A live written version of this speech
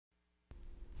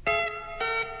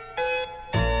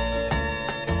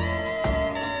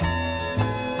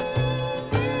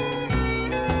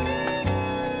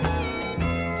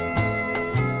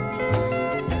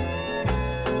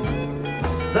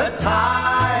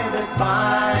tie that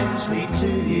binds me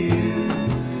to you,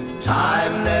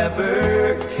 time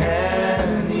never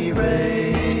can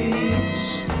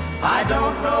erase. I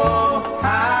don't know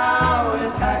how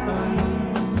it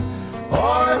happened,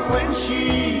 or when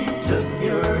she took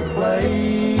your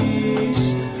place.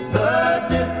 The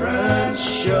difference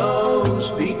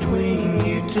shows between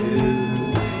you two.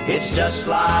 It's just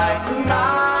like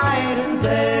night and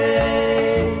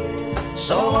day.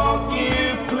 So won't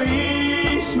you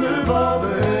please move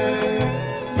over?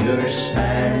 You're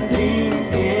standing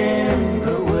in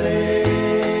the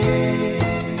way.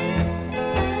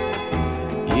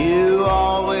 You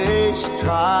always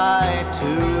try to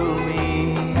rule me.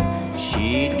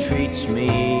 She treats me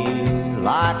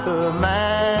like a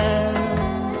man.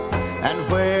 And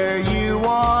where you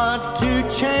want to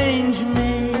change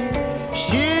me,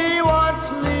 she wants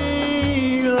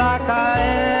me like I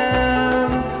am.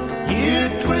 You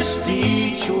twist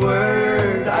each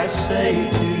word I say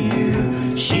to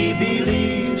you. She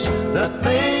believes the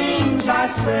things I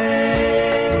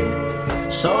say.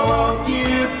 So won't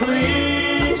you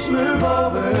please move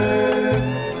over?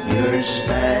 You're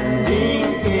standing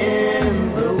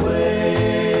in the way.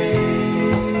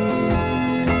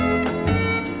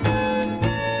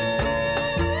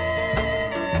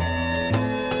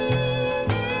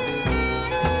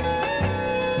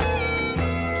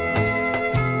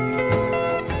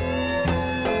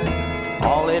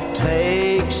 All it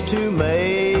takes to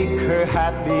make her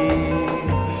happy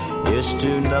is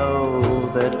to know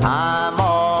that I'm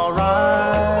all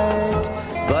right.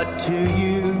 But to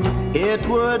you it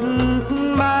wouldn't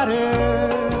matter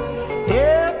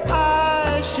if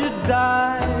I should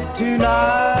die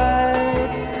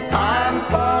tonight. I'm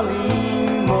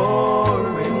falling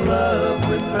more in love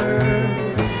with her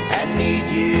and need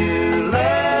you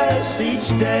less each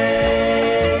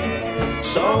day.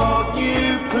 So won't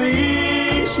you please